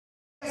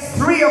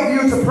Three of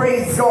you to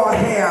praise God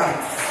here.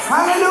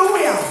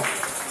 Hallelujah.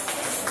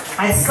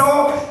 And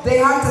so they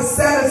had to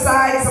set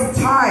aside some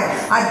time,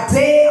 a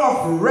day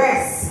of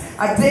rest,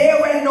 a day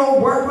when no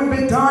work would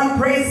be done,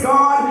 praise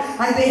God,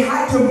 and they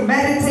had to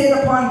meditate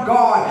upon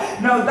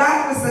God. Now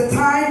that was the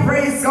time,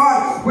 praise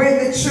God,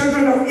 where the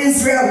children of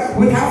Israel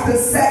would have to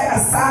set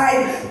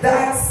aside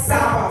that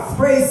Sabbath,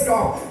 praise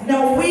God.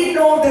 Now we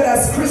know that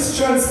as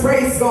Christians,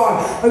 praise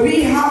God,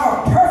 we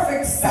have a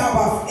perfect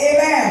Sabbath,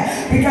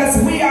 amen,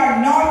 because we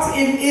are not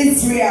in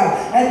Israel,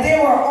 and they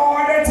were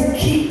ordered to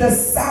keep the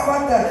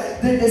Sabbath,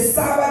 the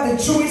Sabbath,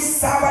 the Jewish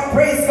Sabbath,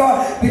 praise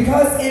God,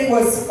 because it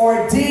was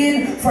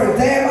ordained for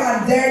them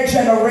and their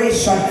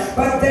generation.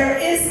 But there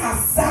is a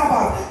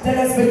Sabbath that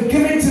has been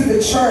given to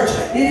the church.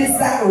 It is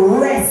that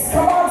rest.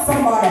 Come on,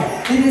 somebody.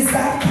 It is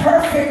that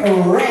perfect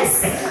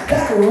rest.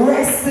 That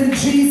rest in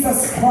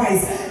Jesus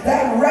Christ.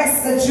 That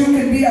rest that you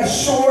can be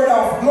assured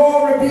of.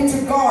 Glory be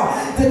to God.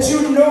 That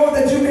you know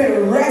that you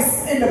can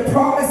rest in the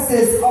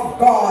promises of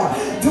God.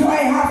 Do I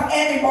have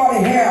anybody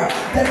here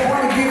that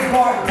want to give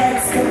God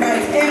thanks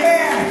tonight?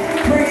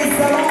 Amen. Praise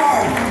the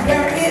Lord.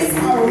 There is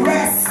a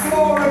rest.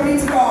 Glory be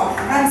to God.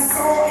 And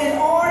so in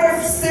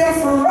order still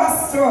for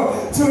us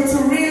to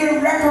really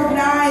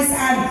recognize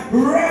and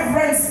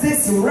reverence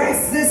this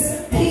rest,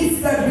 this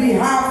peace that we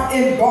have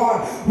in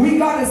God, we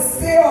got to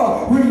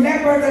still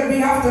remember that we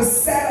have to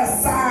set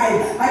aside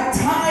a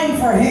time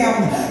for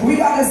Him. We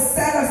got to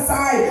set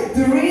aside.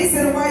 The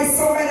reason why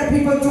so many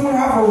people don't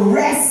have a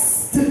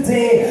rest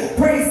today,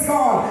 praise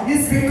God,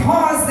 is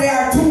because they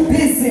are too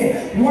busy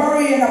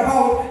worrying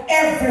about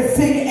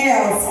everything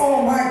else.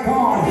 Oh my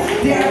God,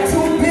 they are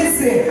too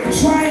busy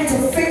trying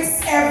to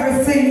fix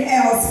everything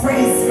else,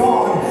 praise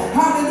God,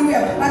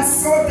 hallelujah. And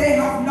so they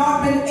have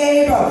not been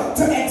able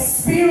to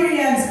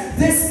experience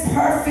this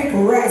perfect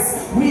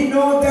rest. We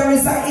know there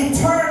is an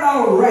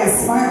eternal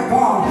rest, my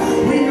God.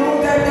 We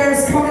know that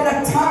there's coming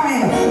a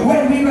time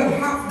when we will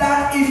have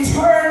that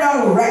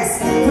eternal rest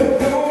for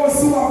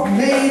those who have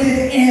made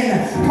it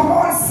in. Come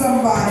on,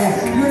 somebody.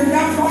 You're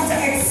not going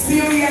to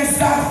experience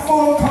that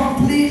full,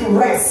 complete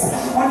rest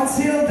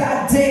until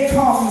that day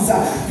comes.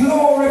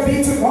 Glory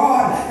be to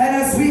God. And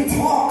as we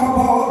talk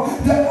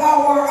about the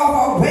hour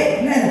of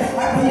awakening,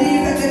 I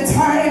believe that the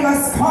time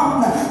has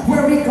come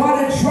where we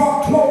got to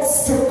draw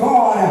close to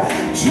God.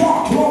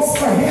 Draw close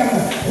to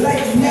Him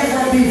like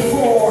never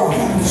before.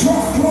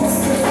 Draw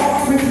close to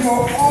God with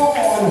your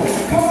all.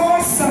 Come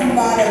on,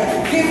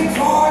 somebody. Give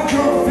God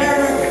your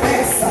very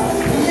best.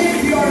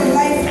 Live your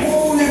life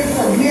wholly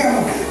for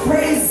Him.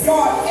 Praise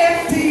God.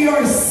 Empty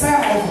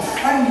yourself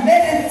and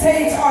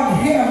meditate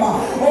on Him.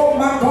 Oh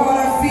my God,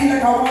 I feel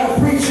like I want to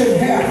preach in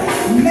here.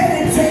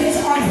 Meditate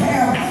on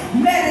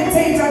Him.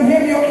 Meditate on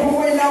Him. You're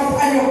going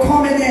out and you're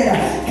coming in.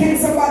 Can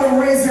somebody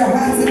raise your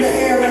hands in the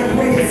air and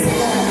praise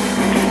God?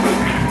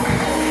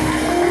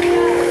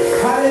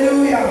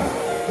 Hallelujah.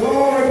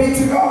 Glory be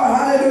to God.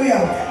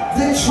 Hallelujah.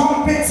 The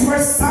trumpets were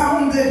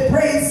sounded,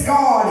 praise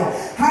God,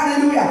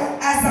 hallelujah,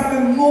 as a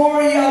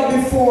memorial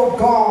before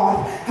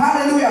God,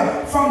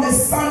 hallelujah, from the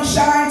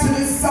sunshine to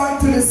the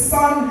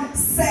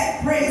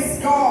sunset, praise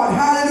God,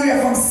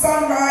 hallelujah, from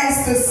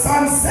sunrise to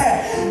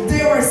sunset,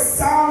 they were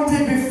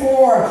sounded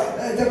before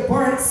the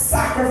burnt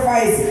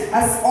sacrifice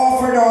as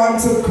offered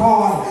unto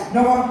God.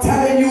 Now I'm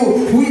telling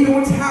you, we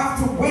don't have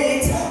to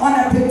wait on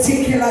a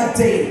particular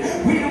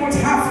day. We don't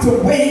have to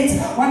wait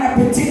on a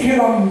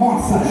particular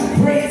month.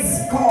 Praise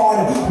God.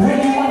 When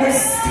you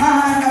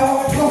understand,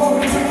 oh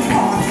glory to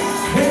God,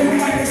 when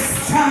you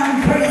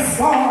understand, praise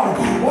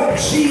God, what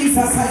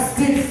Jesus has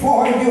did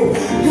for you,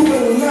 you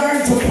will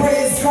learn to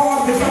praise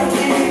God without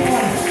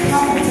anyone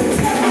having to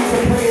tell you to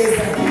praise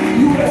Him.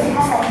 You will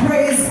have a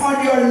praise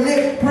on your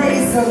lip,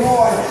 praise the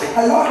Lord.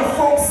 A lot of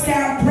folks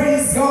can't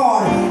praise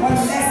God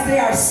unless they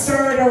are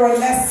stirred or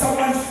unless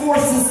someone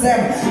forces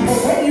them.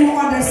 But when you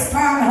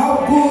understand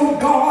how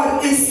good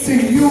God is to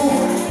you,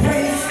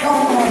 praise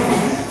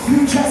God,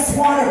 you just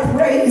want to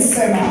praise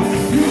Him.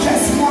 You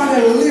just want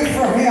to live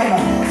for Him.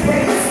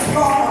 Praise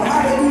God.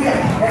 Hallelujah.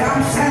 And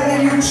I'm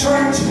telling you,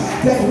 church,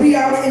 that we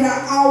are in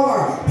an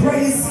hour.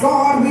 Praise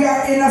God. We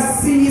are in a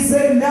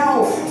season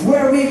now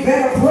where we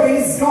better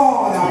praise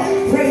God.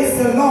 Praise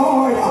the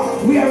Lord.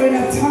 We are in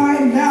a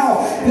time now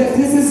that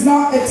this is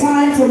not the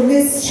time to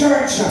miss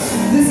church.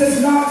 This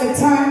is not the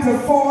time to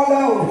fall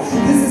out.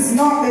 This is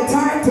not the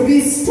time to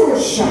be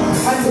stush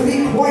and to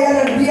be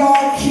quiet and be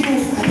all cute.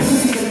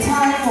 This is the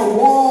time for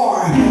war.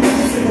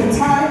 This is the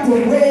time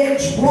to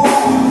wage war.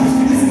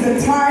 This is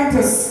the time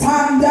to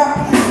stand up.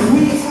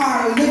 We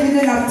are living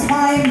in a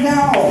time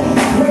now,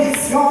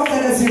 praise God,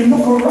 that as you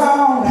look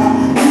around,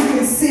 you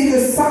can see the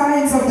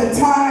signs of the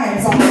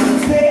times.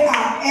 They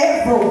are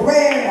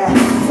everywhere.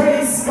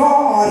 Praise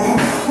God.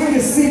 When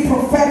you see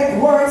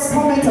prophetic words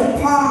coming to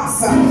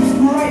pass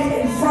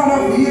right in front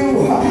of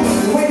you,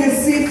 when you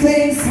see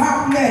things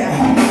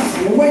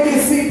happening, when you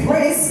see,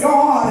 praise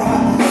God,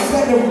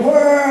 that the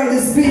world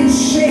is being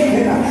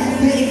shaken,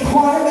 the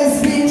economy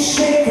is being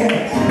shaken,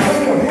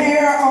 when you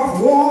hear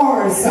of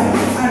wars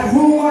and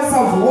rumors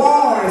of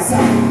wars,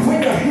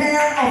 when you hear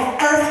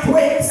of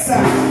earthquakes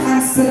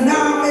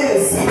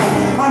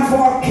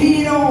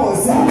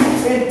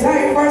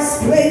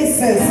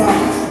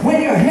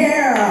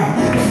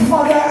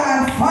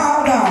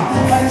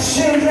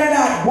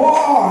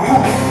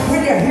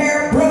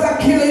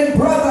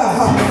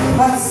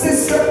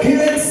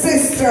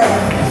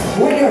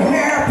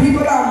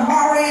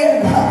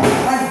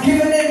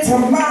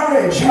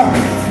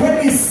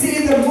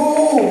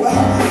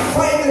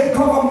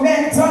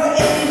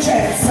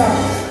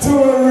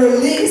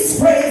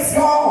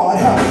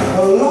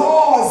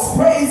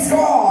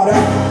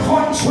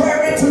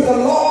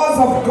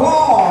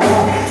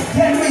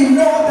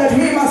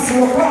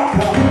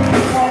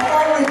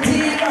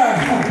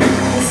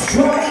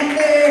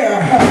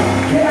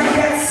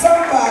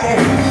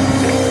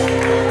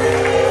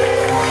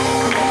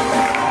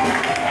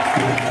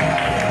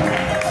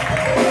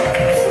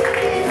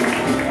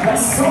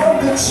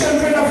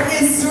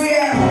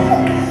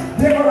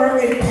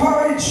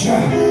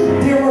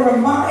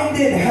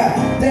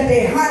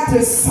they had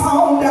to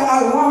sound the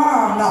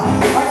alarm.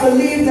 I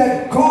believe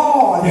that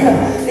God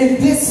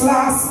in this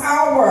last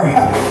hour,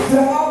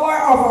 the hour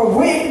of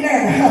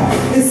awakening,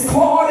 is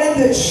calling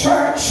the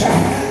church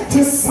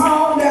to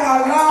sound the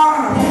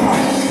alarm,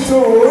 to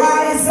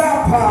rise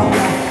up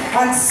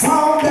and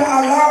sound the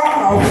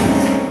alarm.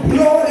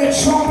 Blow the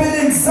trumpet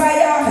in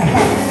Zion.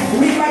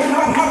 We might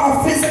not have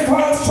a physical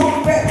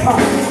trumpet,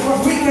 but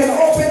we can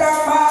open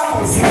our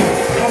mouths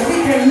and we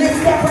can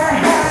lift up our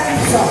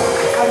hands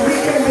and we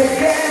can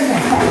begin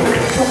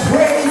to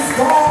praise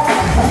God.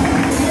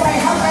 Do I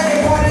have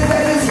anybody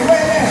that is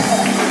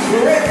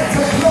ready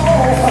to blow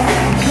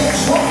the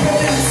trumpet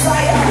in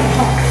Zion,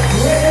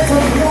 ready to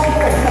blow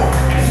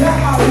the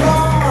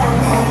alarm,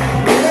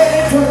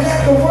 ready to let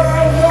the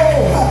world know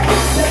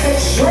that the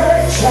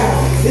church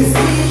is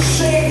being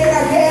shaken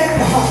again,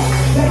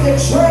 that the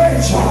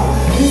church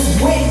is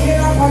waking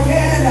up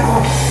again?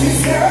 Is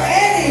there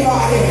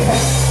anybody?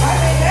 I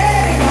mean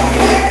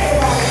anybody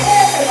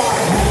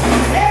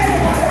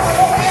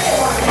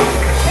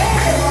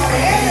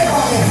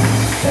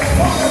that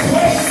want to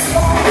praise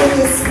God in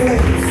this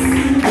place?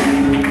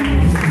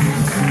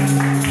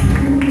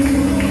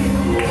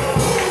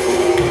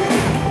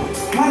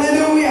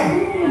 Hallelujah.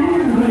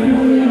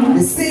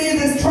 You see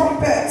this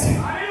trumpet,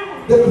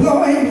 the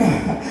blowing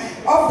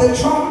of the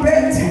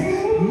trumpet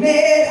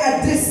made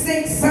a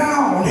distinct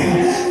sound.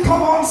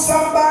 Come on,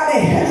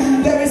 somebody.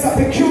 There is a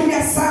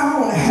peculiar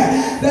sound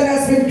that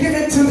has been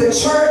given to the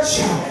church,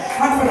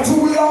 and for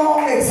too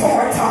long,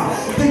 exhort,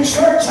 the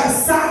church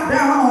has sat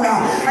down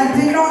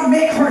and did not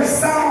make her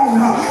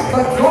sound.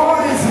 But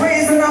God is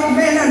raising up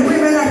men and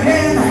women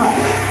again.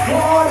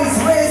 God is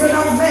raising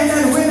up men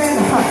and women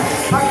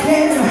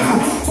again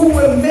who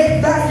will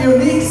make that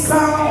unique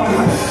sound.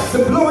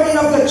 The blowing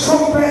of the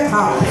trumpet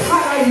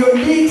had a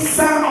unique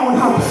sound.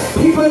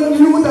 People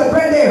knew that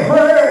when they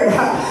heard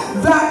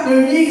that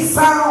unique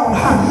sound,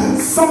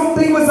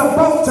 something was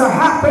about to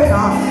happen.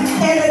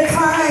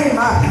 Anytime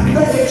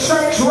that the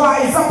church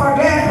rise up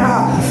again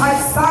and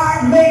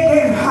start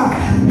making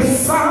the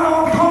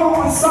sound, come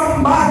on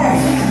somebody,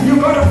 you're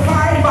going to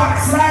find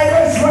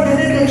backsliders running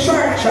in the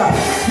church.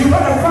 You're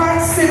going to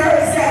find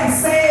sinners getting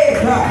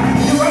saved.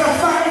 You're going to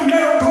find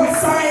miracle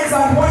signs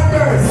and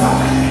wonders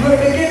will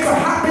begin to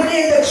happen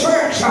in the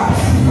church.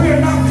 We're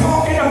not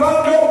talking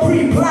about no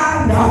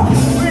pre-planned.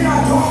 We're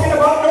not talking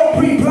about no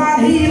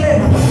pre-planned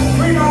healing.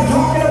 We're not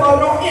talking about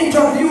no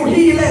interview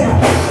healing.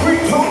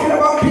 We're talking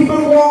about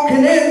people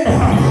walking in the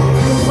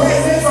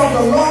presence of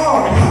the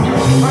Lord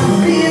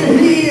and being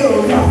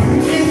healed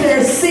in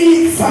their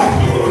seats.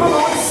 Come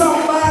on,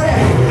 somebody.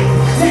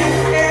 Deaf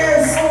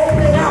ears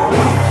open up.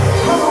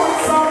 Come on,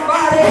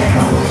 somebody.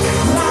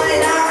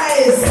 Blind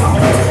eyes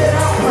open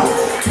up.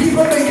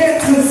 People begin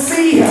to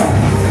see.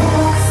 Come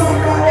on,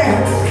 somebody.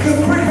 The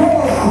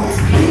cripple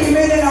came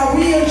in a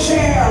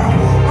wheelchair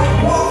and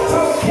walked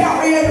up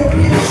carrying the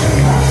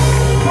wheelchair.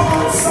 Come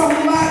on,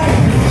 somebody.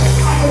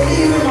 I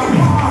believe in my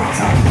heart.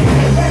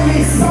 When we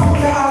sound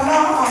the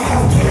alarm,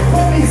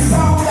 when we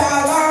sound the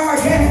alarm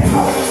again,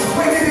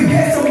 when we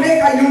begin to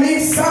make a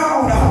unique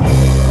sound,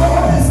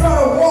 God is going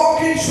to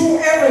walk in through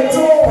every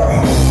door.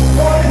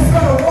 God is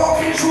going to walk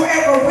in through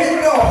every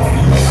window.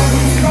 And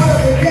He's going to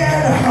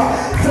begin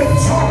to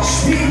touch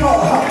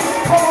people.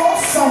 Come on,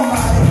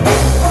 somebody.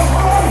 Come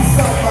on,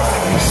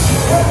 somebody.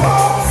 Come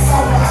on,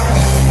 somebody.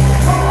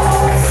 Come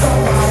on,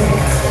 somebody.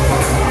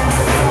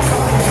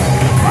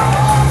 Come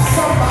on,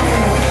 somebody.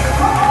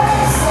 Come on,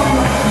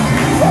 somebody.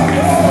 Come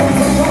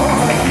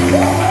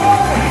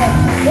on,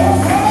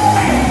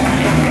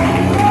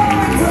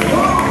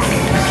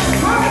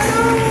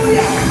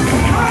 hallelujah.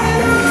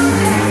 Hallelujah.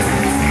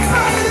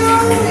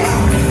 Hallelujah.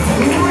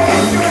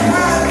 Raise your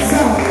hands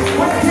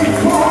when you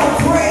call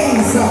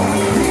praise.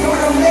 You're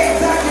going to make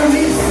that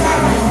unique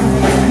sound.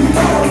 You're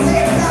going to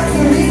make that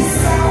unique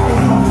sound.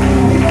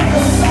 You're going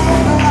to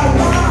sound the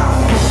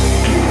alarm.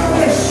 You're going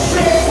to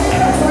shake the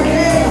earth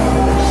again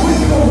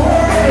with the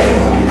word.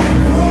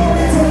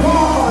 Glory to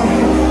God.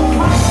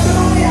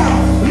 Hallelujah.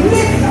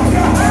 Lift up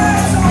your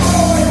hands all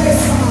over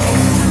this house.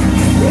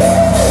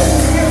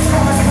 Give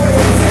God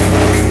praise. Give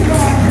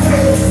God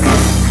praise.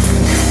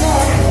 Give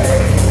God praise.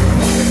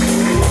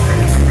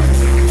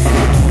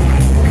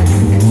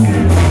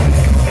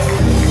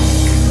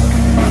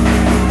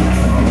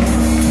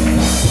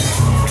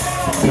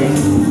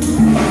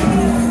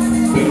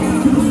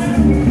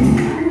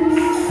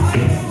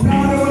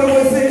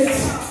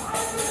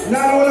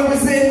 Not only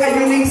was it a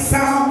unique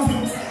sound,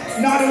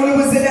 not only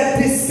was it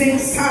a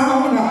distinct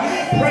sound,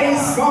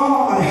 praise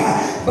God,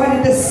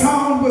 but the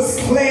sound was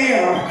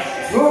clear.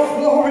 Oh,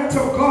 glory to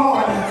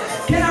God.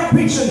 Can I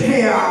preach it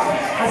here?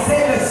 I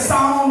said the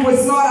sound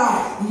was not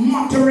a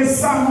muttery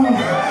sound.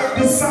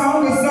 The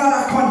sound was not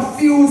a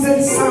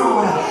confusing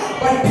sound.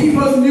 But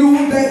people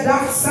knew that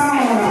that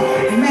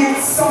sound meant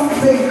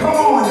something. Come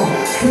on.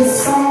 The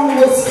sound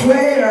was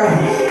clear.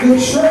 The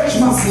church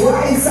must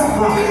rise up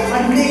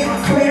and make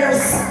a clear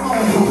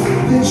sound.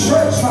 The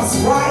church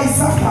must rise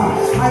up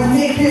and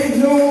make it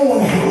known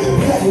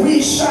that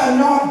we shall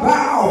not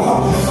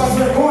bow, but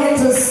we're going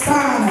to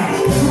stand.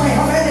 Do I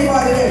have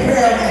anybody to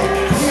hear me?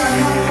 We are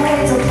not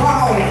going to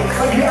bow,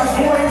 but we are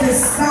going to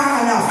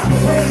stand.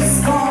 Praise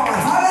God.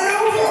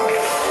 Hallelujah.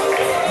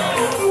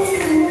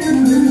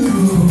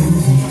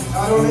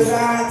 Not only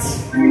that,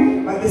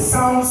 but the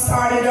sound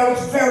started out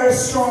very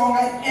strong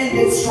and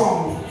ended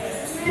strong.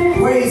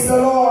 Praise the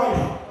Lord.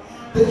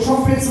 The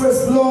trumpets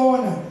was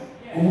blown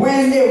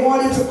when they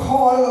wanted to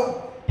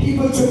call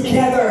people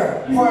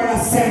together for an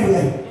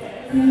assembly.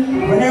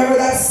 Whenever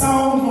that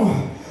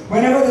sound,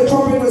 whenever the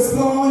trumpet was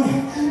blown,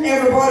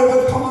 everybody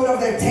would come out of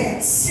their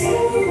tents.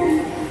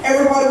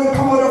 Everybody would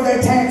come out of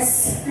their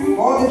tents.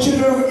 All the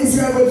children of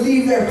Israel would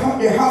leave their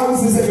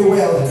houses, if you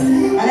will,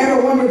 and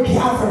everyone would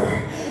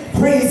gather.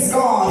 Praise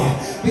God,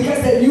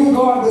 because they knew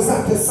God was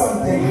up to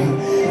something.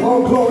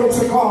 Oh, glory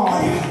to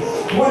God.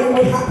 What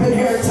would happen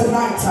here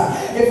tonight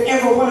if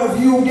every one of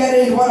you get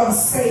in what I'm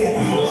saying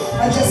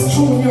and just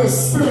tune your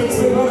spirits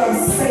with what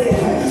I'm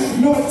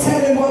saying? No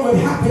telling what would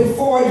happen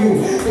for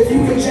you if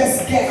you could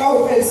just get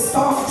out and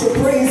start to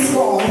praise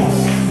God.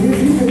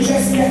 If you could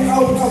just get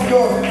out of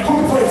your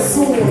comfort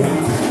zone.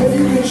 If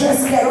you could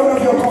just get out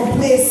of your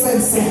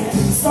complacency.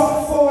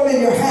 Stop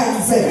folding your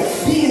hands and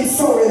being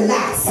so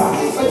relaxed.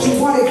 But you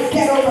want to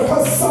get out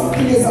because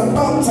something is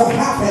about to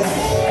happen.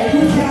 And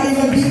you can't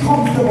even be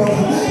comfortable.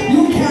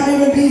 You can't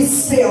even be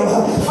still.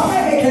 Am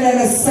I making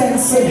any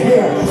sense in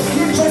here?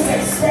 You just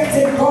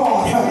expected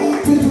God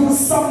to do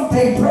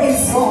something.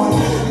 Praise God.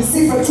 You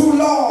see, for too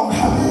long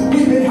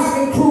we've been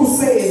having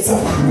crusades,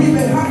 we've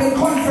been having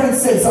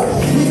conferences,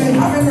 we've been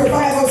having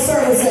revival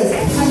services,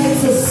 and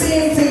it's the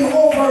same thing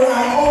over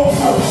and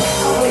over.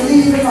 I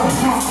believe in my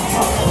heart, I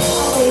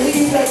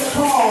believe that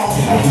God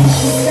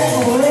is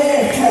getting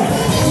ready to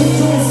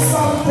do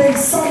something. I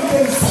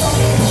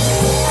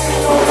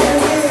don't know what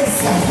it is.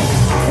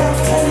 I can't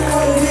tell you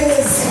what it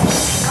is.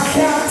 I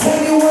can't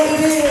tell you what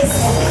it is.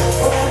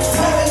 But I'm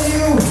telling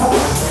you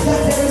that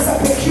there is a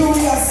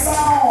peculiar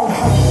sound.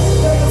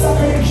 There is a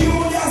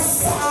peculiar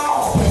sound.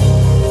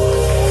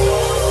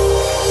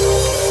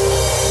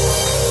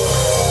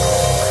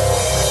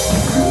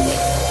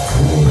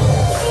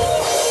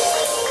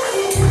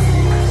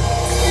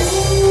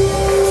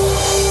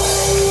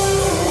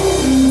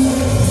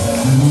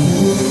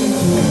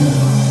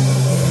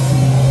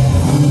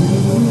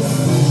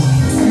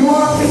 You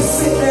all can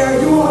sit there.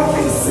 You all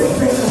can sit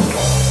there.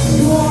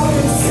 You all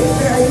can sit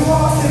there. You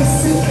all can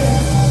sit there.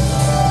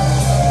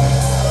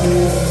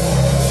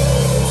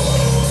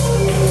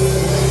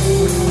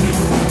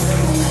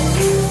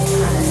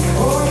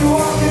 Oh, you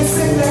all can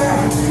sit there.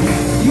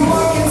 You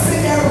all can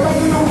sit there, but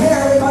you don't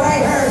hear it, but I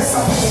heard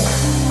something.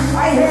 I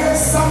heard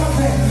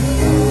something.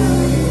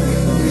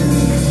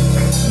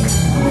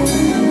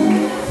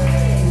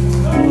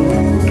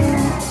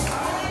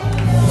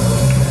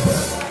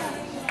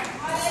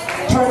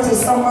 Turn to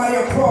somebody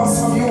across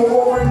from you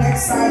over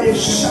next side and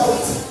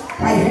shout.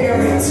 I hear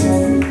it.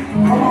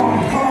 Come on,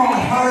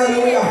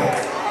 hallelujah.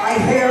 I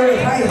hear it.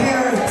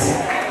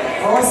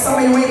 Oh,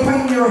 some of you ain't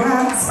putting your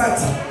hands, but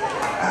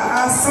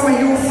some of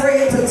you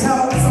afraid to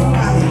tell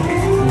somebody.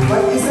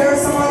 But is there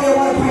somebody that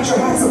want to put your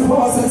hands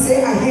across and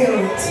say, I hear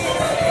it.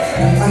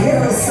 I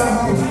hear a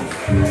sound.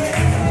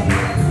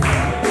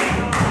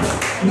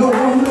 No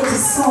one but the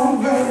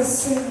song that is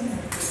sing.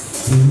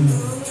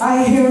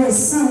 I hear a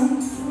sound.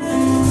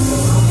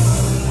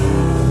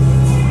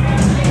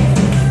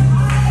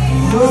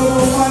 The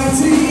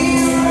mighty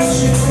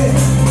worshiping.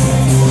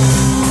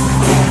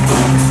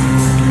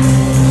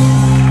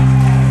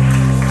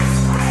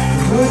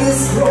 But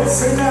it's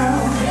closer now.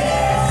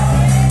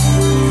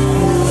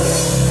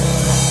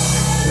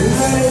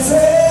 Let it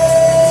take.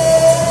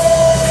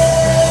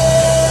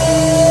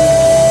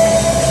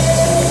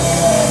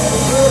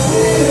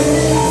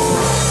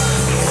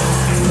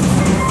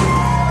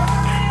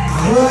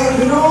 I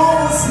can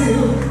almost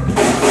hear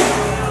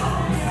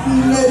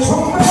the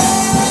trumpet.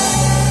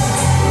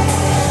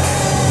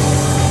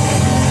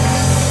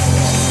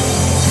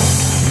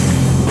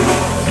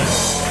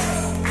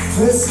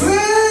 The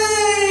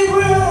slave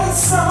will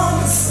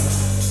sounds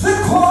the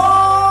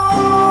call.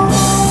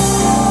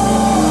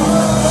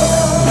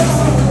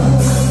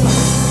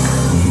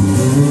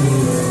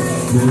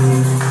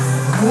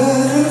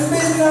 And the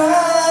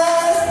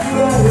midnight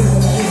cry.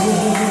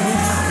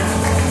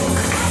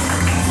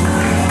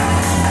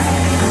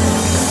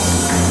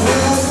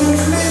 And the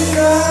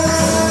midnight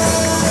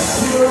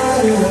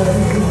cry.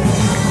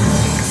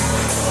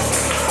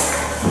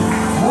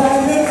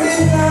 And the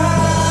midnight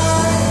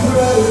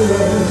cry.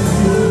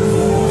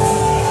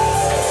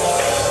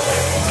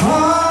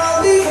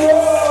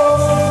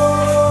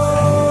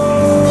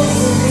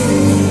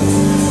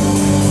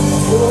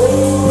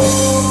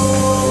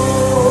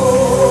 Oh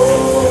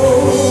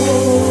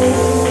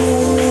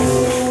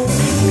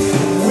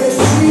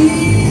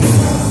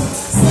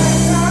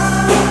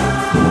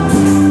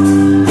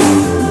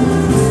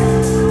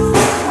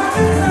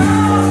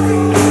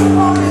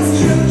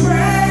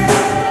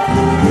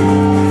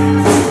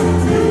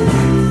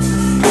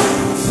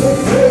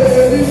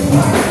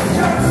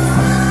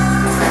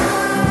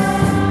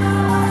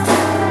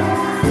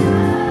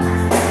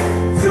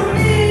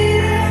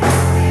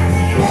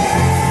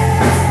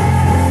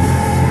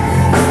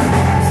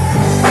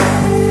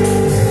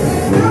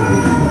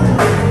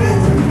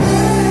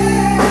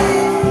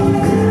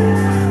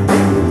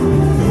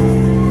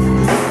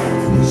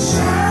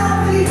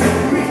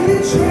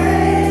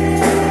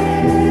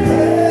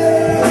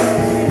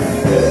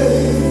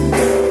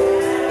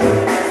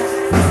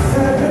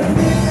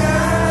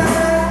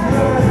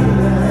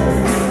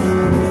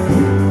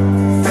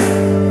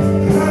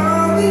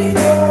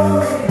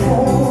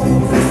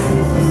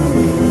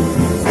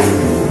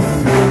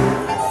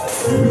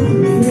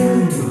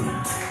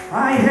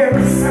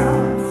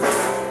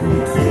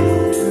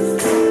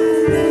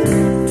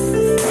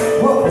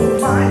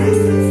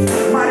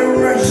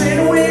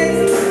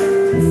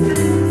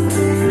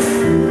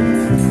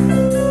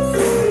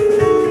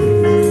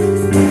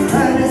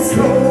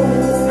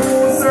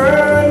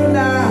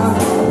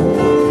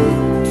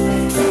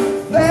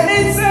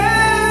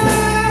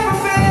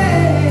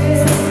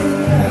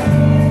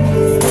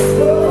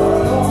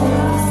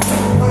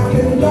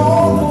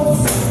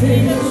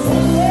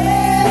Yeah.